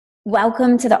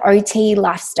Welcome to the OT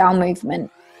lifestyle movement.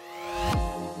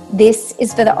 This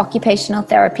is for the occupational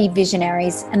therapy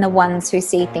visionaries and the ones who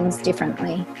see things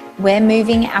differently. We're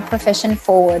moving our profession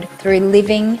forward through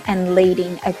living and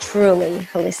leading a truly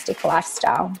holistic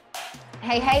lifestyle.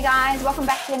 Hey guys, welcome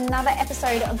back to another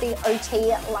episode of the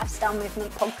OT Lifestyle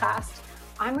Movement podcast.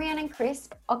 I'm Rhiannon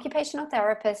Crisp, occupational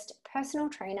therapist, personal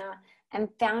trainer, and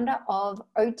founder of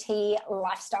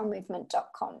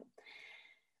OTLifestyleMovement.com.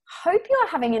 Hope you are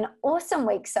having an awesome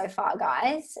week so far,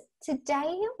 guys.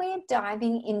 Today we're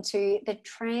diving into the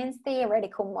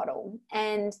Transtheoretical model,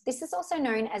 and this is also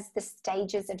known as the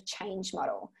stages of change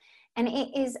model. And it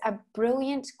is a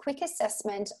brilliant, quick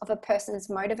assessment of a person's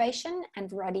motivation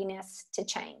and readiness to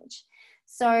change.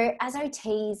 So as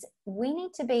OTs, we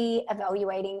need to be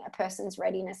evaluating a person's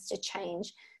readiness to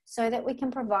change so that we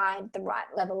can provide the right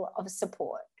level of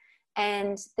support.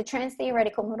 And the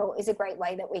Transtheoretical model is a great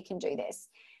way that we can do this.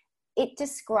 It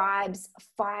describes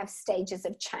 5 stages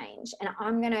of change, and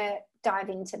I'm going to dive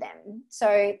into them.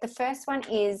 So the first one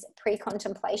is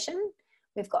pre-contemplation.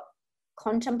 We've got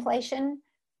contemplation,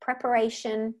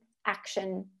 preparation,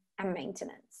 action, and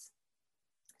maintenance.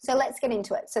 So let's get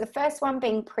into it. So the first one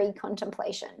being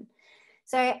pre-contemplation.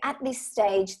 So at this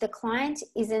stage, the client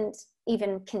isn't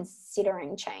even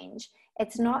considering change.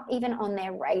 It's not even on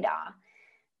their radar.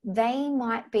 They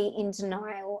might be in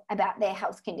denial about their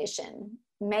health condition.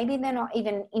 Maybe they're not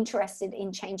even interested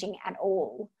in changing at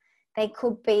all. They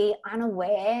could be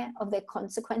unaware of the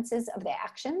consequences of their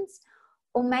actions,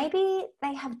 or maybe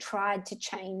they have tried to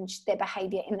change their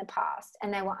behavior in the past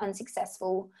and they were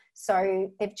unsuccessful,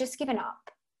 so they've just given up.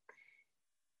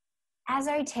 As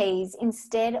OTs,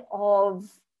 instead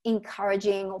of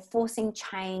encouraging or forcing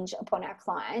change upon our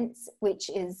clients, which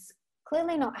is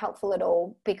clearly not helpful at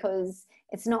all because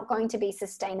it's not going to be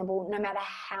sustainable no matter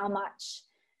how much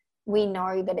we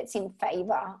know that it's in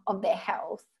favor of their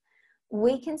health,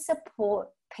 we can support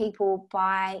people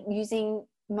by using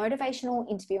motivational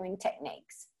interviewing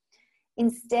techniques.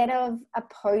 Instead of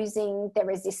opposing their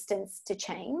resistance to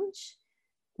change,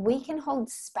 we can hold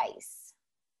space,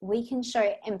 we can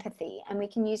show empathy, and we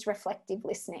can use reflective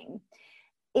listening.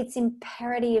 It's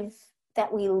imperative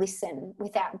that we listen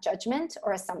without judgment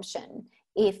or assumption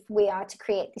if we are to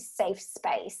create this safe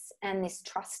space and this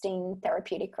trusting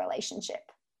therapeutic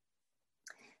relationship.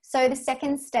 So the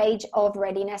second stage of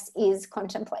readiness is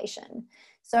contemplation.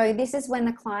 So this is when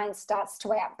the client starts to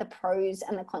weigh up the pros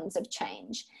and the cons of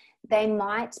change. They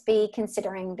might be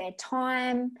considering their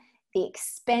time, the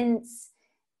expense,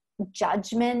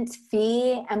 judgment,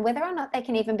 fear, and whether or not they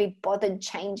can even be bothered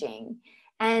changing.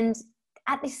 And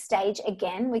at this stage,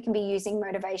 again, we can be using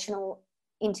motivational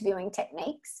interviewing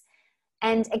techniques.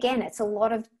 And again, it's a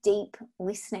lot of deep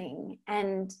listening,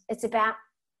 and it's about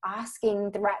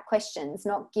asking the right questions,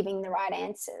 not giving the right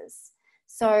answers.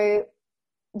 So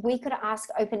we could ask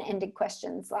open-ended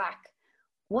questions like,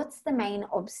 what's the main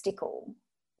obstacle?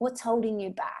 What's holding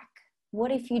you back?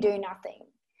 What if you do nothing?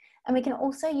 And we can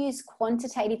also use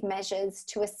quantitative measures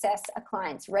to assess a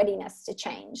client's readiness to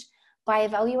change by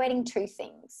evaluating 2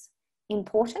 things: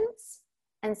 importance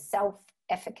and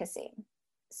self-efficacy.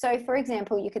 So for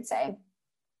example, you could say,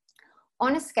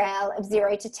 on a scale of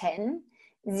 0 to 10,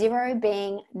 0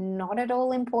 being not at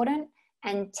all important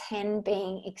and 10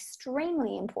 being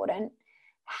extremely important,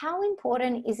 how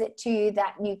important is it to you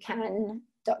that you can ...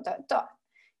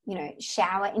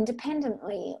 shower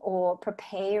independently, or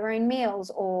prepare your own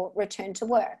meals, or return to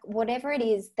work, whatever it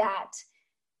is that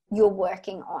you're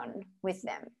working on with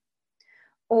them.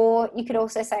 Or you could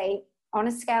also say, on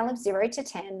a scale of 0 to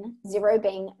 10, 0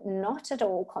 being not at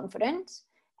all confident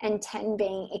and 10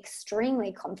 being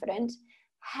extremely confident,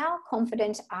 how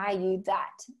confident are you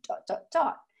that ...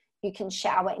 you can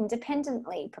shower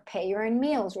independently, prepare your own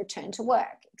meals, return to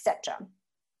work, etc.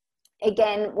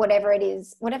 Again, whatever it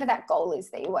is, whatever that goal is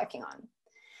that you're working on.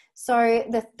 So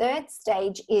the third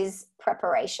stage is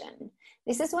preparation.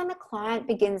 This is when the client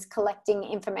begins collecting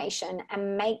information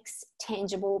and makes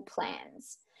tangible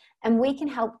plans. And we can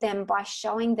help them by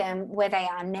showing them where they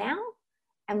are now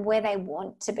and where they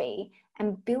want to be,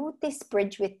 and build this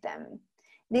bridge with them.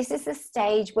 This is the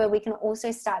stage where we can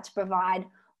also start to provide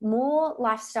more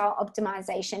lifestyle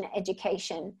optimization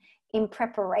education in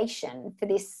preparation for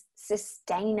this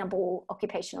sustainable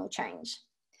occupational change.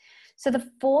 So the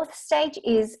fourth stage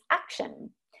is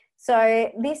action.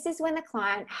 So this is when the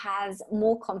client has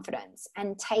more confidence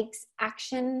and takes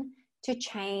action to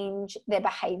change their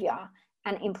behavior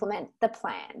and implement the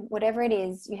plan, whatever it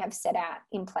is you have set out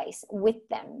in place with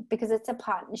them, because it's a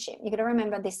partnership. You've got to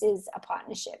remember this is a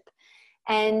partnership.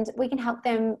 And we can help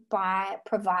them by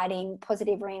providing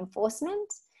positive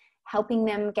reinforcement helping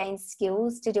them gain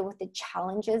skills to deal with the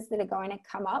challenges that are going to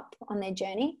come up on their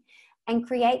journey, and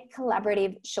create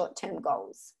collaborative short-term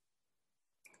goals.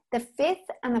 The fifth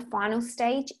and the final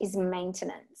stage is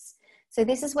maintenance. So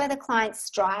this is where the client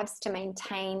strives to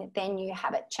maintain their new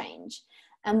habit change,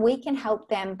 and we can help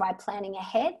them by planning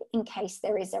ahead in case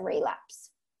there is a relapse.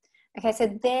 Okay, so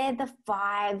they're the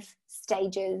 5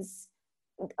 stages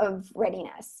of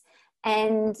readiness.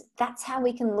 And that's how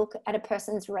we can look at a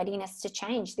person's readiness to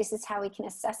change. This is how we can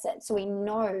assess it. So we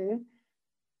know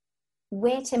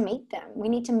where to meet them. We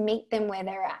need to meet them where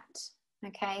they're at.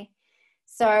 Okay.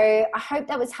 So I hope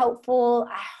that was helpful.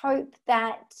 I hope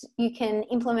that you can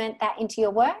implement that into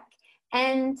your work,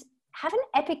 and have an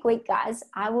epic week, guys.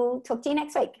 I will talk to you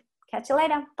next week. Catch you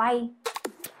later. Bye.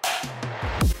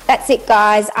 That's it,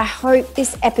 guys. I hope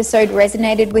this episode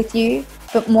resonated with you,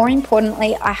 but more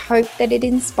importantly, I hope that it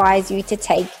inspires you to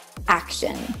take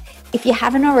action. If you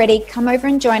haven't already, come over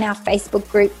and join our Facebook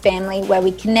group family where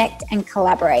we connect and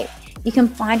collaborate. You can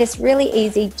find us really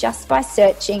easy just by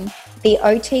searching the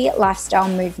OT Lifestyle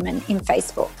Movement in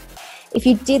Facebook. If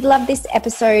you did love this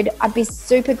episode, I'd be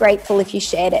super grateful if you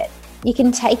shared it. You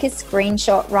can take a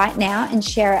screenshot right now and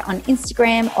share it on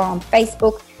Instagram or on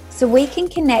Facebook so we can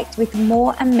connect with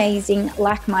more amazing,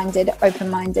 like-minded,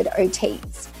 open-minded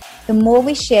OTs. The more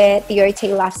we share the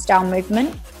OT Lifestyle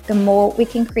Movement, the more we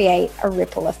can create a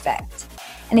ripple effect.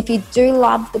 And if you do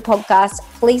love the podcast,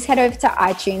 please head over to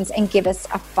iTunes and give us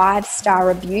a 5-star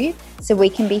review so we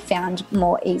can be found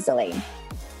more easily.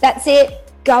 That's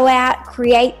it. Go out,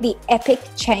 create the epic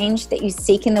change that you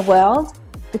seek in the world,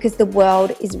 because the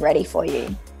world is ready for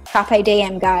you. Carpe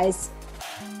diem, guys.